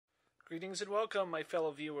Greetings and welcome, my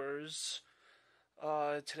fellow viewers.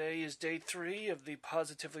 Today is day 3 of the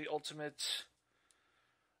Positively Ultimate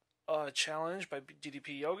challenge by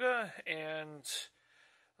DDP Yoga, and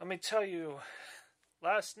let me tell you,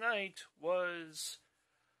 last night was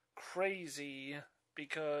crazy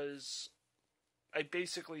because I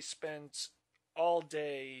basically spent all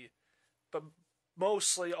day, but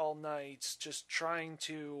mostly all night, just trying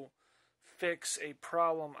to fix a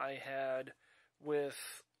problem I had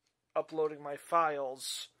with uploading my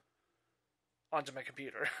files onto my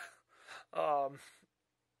computer.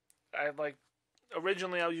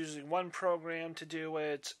 Originally I was using one program to do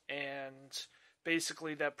it, and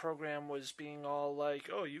basically that program was being all like,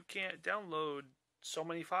 oh, you can't download so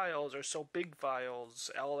many files or so big files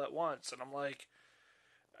all at once, and I'm like,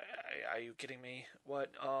 are you kidding me?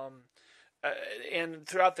 What? And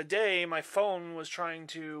throughout the day, my phone was trying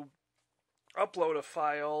to upload a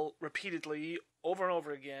file repeatedly over and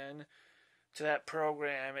over again to that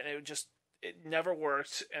program, and it never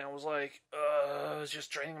worked, and I was like, it was just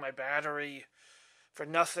draining my battery for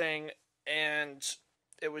nothing, and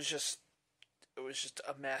it was just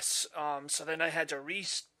a mess. So then I had to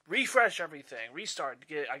refresh everything, restart.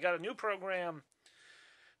 I got a new program,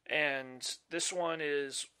 and this one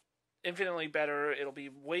is infinitely better. It'll be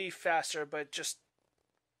way faster, but just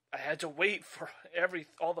I had to wait for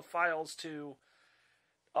all the files to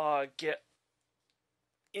get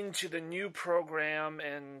into the new program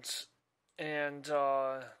and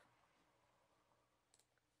into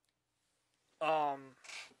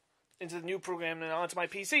the new program and onto my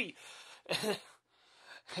PC.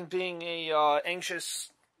 And being a anxious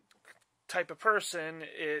type of person,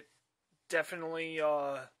 it definitely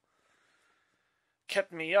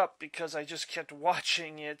kept me up because I just kept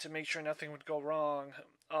watching it to make sure nothing would go wrong.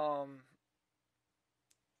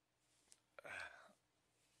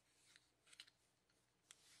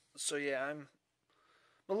 So yeah, I'm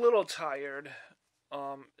a little tired.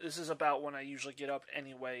 This is about when I usually get up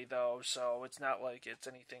anyway, though, so it's not like it's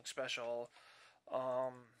anything special.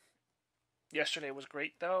 Yesterday was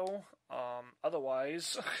great, though.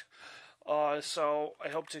 Otherwise, so I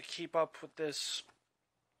hope to keep up with this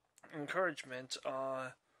encouragement.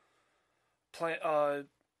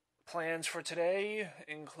 Plans for today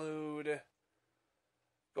include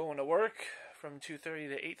going to work from 2:30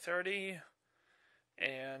 to 8:30,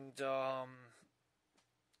 and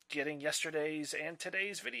getting yesterday's and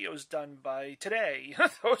today's videos done by today.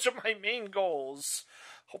 Those are my main goals.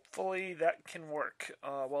 Hopefully that can work.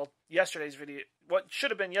 What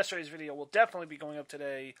should have been yesterday's video will definitely be going up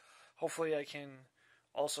today. Hopefully I can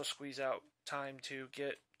also squeeze out time to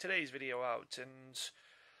get today's video out.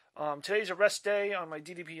 And today's a rest day on my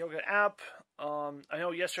DDP Yoga app. I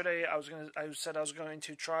know yesterday I said I was going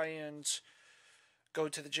to try and go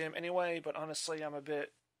to the gym anyway, but honestly I'm a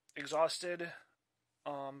bit exhausted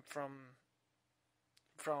from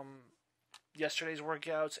yesterday's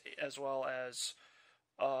workouts, as well as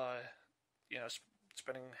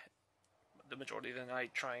spending the majority of the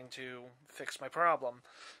night trying to fix my problem.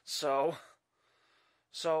 So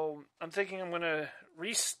I'm thinking I'm gonna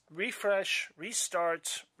refresh,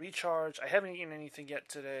 restart, recharge. I haven't eaten anything yet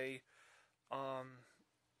today. I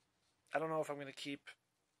don't know if I'm gonna keep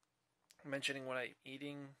mentioning what I'm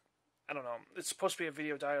eating. I don't know. It's supposed to be a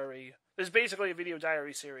video diary. It's basically a video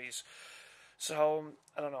diary series. So,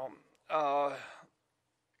 I don't know.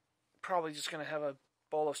 Probably just going to have a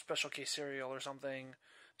bowl of Special K cereal or something.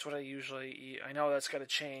 It's what I usually eat. I know that's got to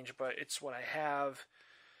change, but it's what I have.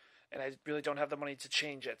 And I really don't have the money to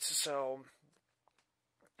change it. So,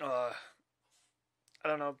 I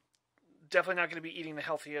don't know. Definitely not going to be eating the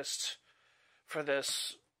healthiest for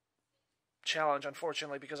this challenge,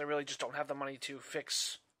 unfortunately, because I really just don't have the money to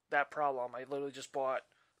fix that problem. I literally just bought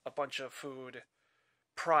a bunch of food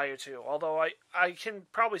prior to, although I can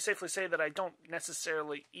probably safely say that I don't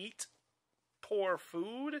necessarily eat poor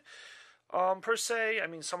food per se. I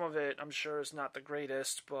mean, some of it I'm sure is not the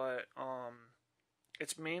greatest, but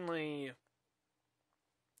it's mainly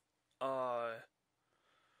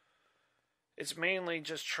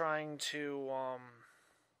just trying to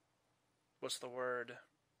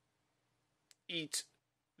eat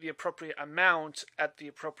the appropriate amount at the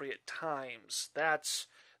appropriate times. That's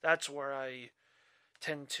where I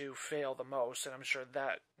tend to fail the most, and I'm sure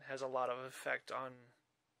that has a lot of effect on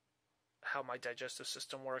how my digestive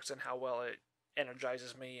system works and how well it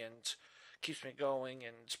energizes me and keeps me going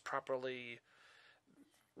and properly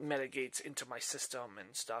mitigates into my system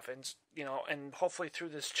and stuff. And and hopefully through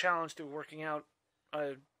this challenge, through working out on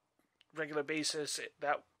a regular basis,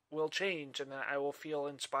 that will change, and that I will feel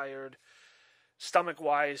inspired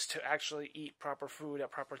stomach-wise to actually eat proper food at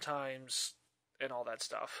proper times and all that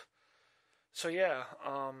stuff. So yeah,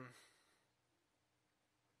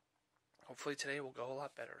 hopefully today will go a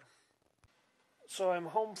lot better. So I'm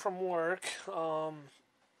home from work,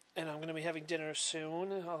 and I'm going to be having dinner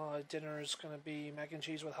soon. Dinner is going to be mac and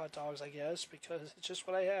cheese with hot dogs, I guess, because it's just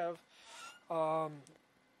what I have.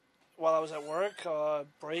 While I was at work,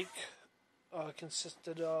 break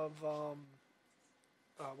consisted of,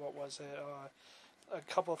 what was it? A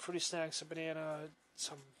couple of fruity snacks, a banana,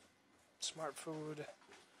 some smart food.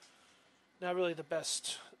 Not really the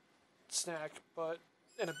best snack, but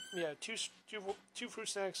two fruit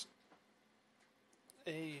snacks,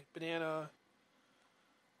 a banana,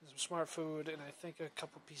 some smart food, and I think a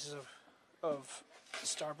couple pieces of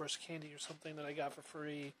Starburst candy or something that I got for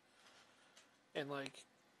free, and like,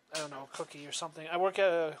 I don't know, a cookie or something. I work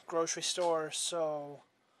at a grocery store, so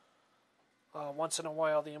once in a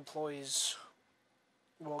while the employees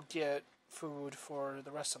will get food for the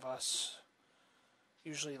rest of us.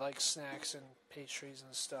 Usually like snacks and pastries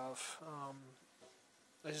and stuff.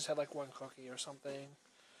 I just had like one cookie or something.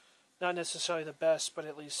 Not necessarily the best, but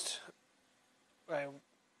at least I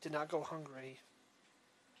did not go hungry.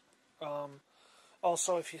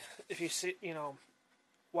 Also, if you see,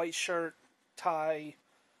 white shirt, tie,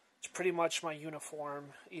 it's pretty much my uniform,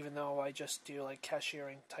 even though I just do like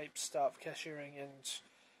cashiering type stuff, cashiering and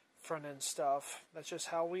front end stuff. That's just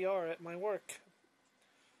how we are at my work.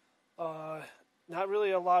 Not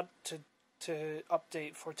really a lot to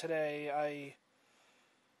update for today.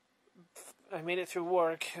 I made it through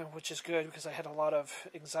work, which is good because I had a lot of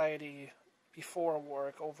anxiety before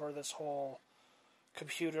work over this whole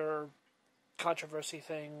computer controversy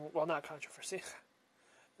thing. Well, not controversy.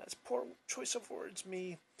 That's poor choice of words.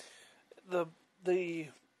 Me, the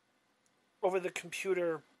over the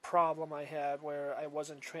computer problem I had where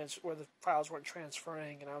where the files weren't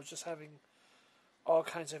transferring, and I was just having all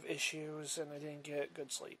kinds of issues, and I didn't get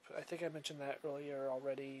good sleep. I think I mentioned that earlier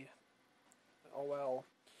already. Oh well.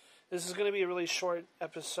 This is going to be a really short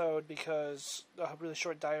episode a really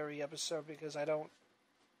short diary episode because I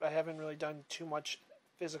haven't really done too much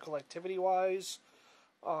physical activity wise,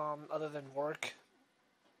 other than work.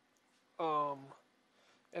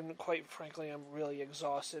 And quite frankly, I'm really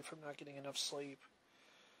exhausted from not getting enough sleep.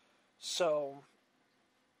 So,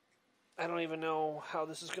 I don't even know how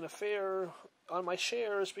this is going to fare on my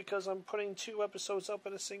shares because I'm putting 2 episodes up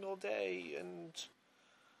in a single day, and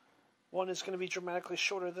one is going to be dramatically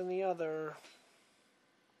shorter than the other.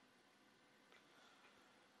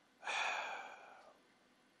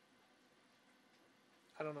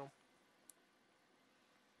 I don't know.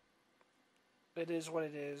 It is what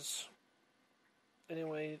it is.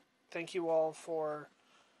 Anyway, thank you all for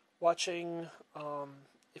watching.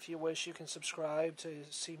 If you wish, you can subscribe to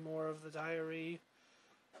see more of the diary.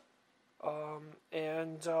 And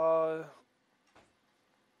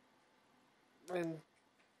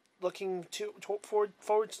looking forward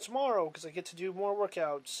to tomorrow because I get to do more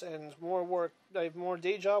workouts and more work. I have more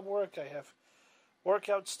day job work. I have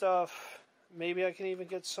workout stuff. Maybe I can even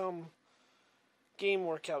get some game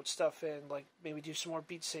workout stuff in, like maybe do some more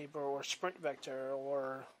Beat Saber or Sprint Vector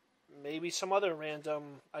or maybe some other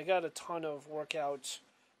random. I got a ton of workout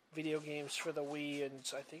video games for the Wii and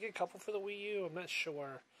I think a couple for the Wii U. I'm not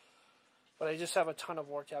sure. But I just have a ton of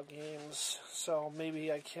workout games, so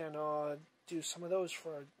maybe I can do some of those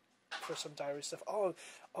for some diary stuff. Oh,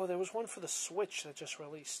 there was one for the Switch that just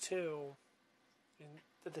released too,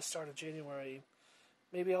 at the start of January.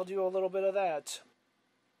 Maybe I'll do a little bit of that.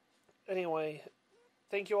 Anyway,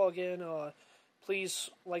 thank you all again. Please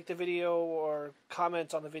like the video or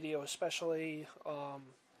comment on the video especially.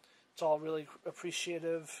 It's all really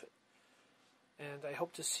appreciative. And I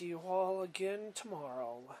hope to see you all again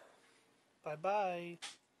tomorrow. Bye-bye.